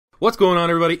What's going on,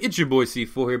 everybody? It's your boy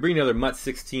C4 here, bringing another MUT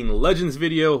 16 Legends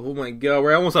video. Oh my god,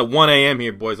 we're almost at 1 a.m.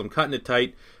 here, boys. I'm cutting it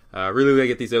tight. Really gotta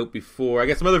get these out before. I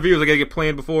got some other videos I gotta get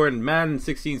planned before, and Madden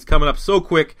 16 is coming up so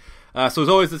quick. So as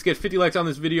always, let's get 50 likes on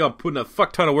this video. I'm putting a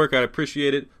fuck ton of work out. I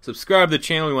appreciate it. Subscribe to the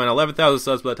channel. We want 11,000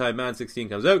 subs by the time Madden 16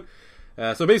 comes out.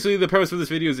 So basically, the premise of this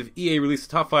video is if EA releases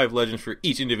top 5 legends for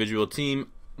each individual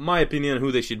team, my opinion on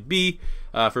who they should be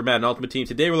for Madden Ultimate Team.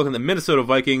 Today we're looking at the Minnesota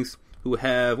Vikings, who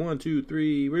have 1, 2,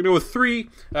 3. We're going to go with 3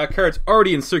 cards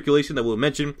already in circulation that we'll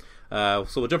mention. So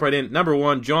we'll jump right in. Number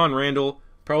 1, Randle.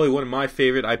 Probably one of my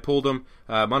favorite. I pulled him.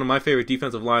 One of my favorite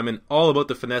defensive linemen. All about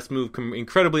the finesse move.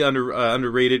 Incredibly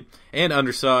underrated and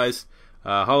undersized.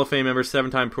 Hall of Fame member,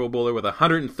 7-time Pro Bowler with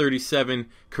 137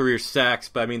 career sacks.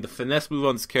 But I mean, the finesse move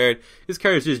on this card is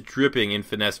just dripping in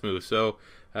finesse moves. So,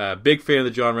 big fan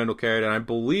of the Randle card, and I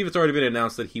believe it's already been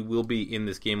announced that he will be in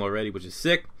this game already, which is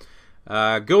sick.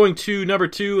 Going to number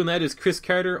 2, and that is Cris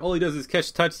Carter. All he does is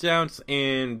catch touchdowns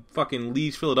and fucking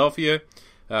leaves Philadelphia.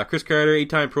 Cris Carter,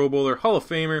 8-time Pro Bowler, Hall of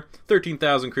Famer,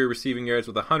 13,000 career receiving yards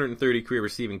with 130 career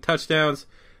receiving touchdowns.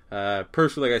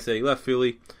 Personally, like I said, he left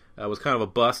Philly. Was kind of a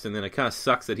bust, and then it kind of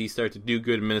sucks that he started to do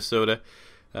good in Minnesota.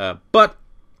 But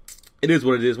it is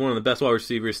what it is. One of the best wide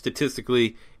receivers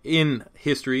statistically in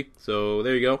history. So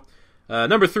there you go.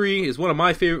 Number 3 is one of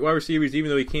my favorite wide receivers, even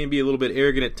though he can be a little bit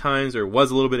arrogant at times, or was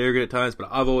a little bit arrogant at times, but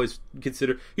I've always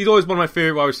considered he's always one of my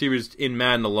favorite wide receivers in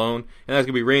Madden alone, and that's going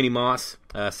to be Randy Moss,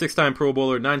 6-time Pro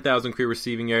Bowler, 9,000 career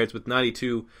receiving yards with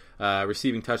 92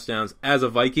 receiving touchdowns as a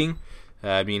Viking.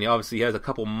 I mean, obviously he has a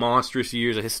couple monstrous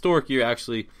years, a historic year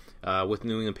actually, with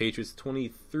New England Patriots,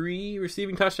 23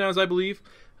 receiving touchdowns, I believe.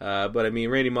 But I mean,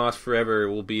 Randy Moss forever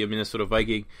will be a Minnesota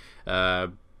Viking.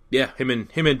 Yeah, him and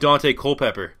Daunte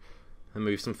Culpepper.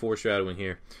 Maybe some foreshadowing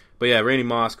here. But yeah, Randy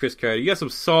Moss, Cris Carter. You got some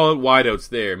solid wideouts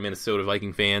there, Minnesota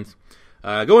Viking fans.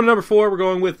 Going to number 4, we're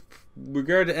going with,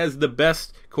 regarded as the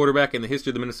best quarterback in the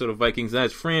history of the Minnesota Vikings. That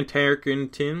is Fran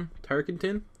Tarkenton.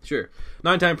 Tarkenton? Sure.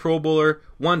 9-time Pro Bowler,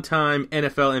 1-time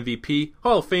NFL MVP,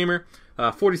 Hall of Famer,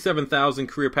 47,000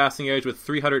 career passing yards with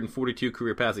 342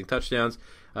 career passing touchdowns.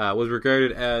 Was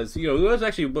regarded as, he was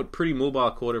actually a pretty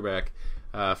mobile quarterback.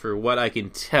 For what I can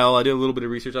tell, I did a little bit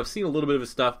of research. I've seen a little bit of his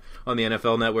stuff on the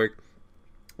NFL Network,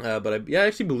 but I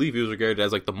actually believe he was regarded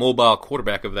as like the mobile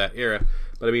quarterback of that era.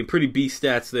 But I mean, pretty beast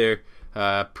stats there.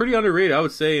 Pretty underrated, I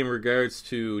would say, in regards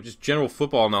to just general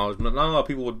football knowledge. Not a lot of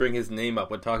people would bring his name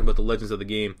up when talking about the legends of the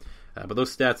game, but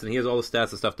those stats, and he has all the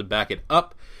stats and stuff to back it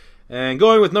up. And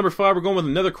going with number 5, we're going with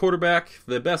another quarterback,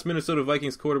 the best Minnesota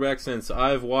Vikings quarterback since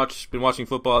I've been watching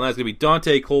football, and that's going to be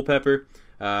Daunte Culpepper.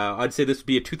 I'd say this would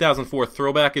be a 2004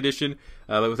 throwback edition.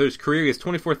 With his career, he has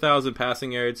 24,000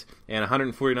 passing yards and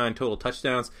 149 total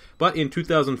touchdowns. But in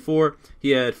 2004, he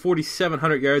had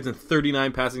 4,700 yards and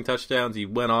 39 passing touchdowns. He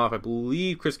went off, I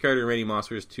believe, Cris Carter and Randy Moss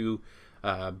were his 2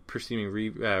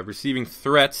 receiving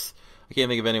threats. I can't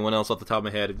think of anyone else off the top of my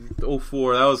head.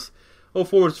 04 was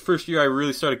the first year I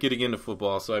really started getting into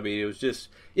football. So, I mean, it was just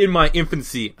in my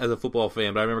infancy as a football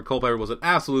fan. But I remember Culpepper was an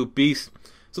absolute beast.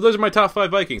 So those are my top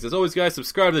 5 Vikings. As always, guys,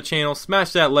 subscribe to the channel,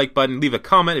 smash that like button, leave a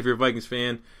comment if you're a Vikings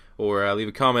fan, or leave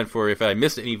a comment for if I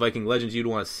missed any Viking legends you'd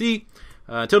want to see.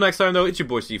 Until next time, though, it's your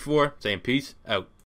boy C4, saying peace out.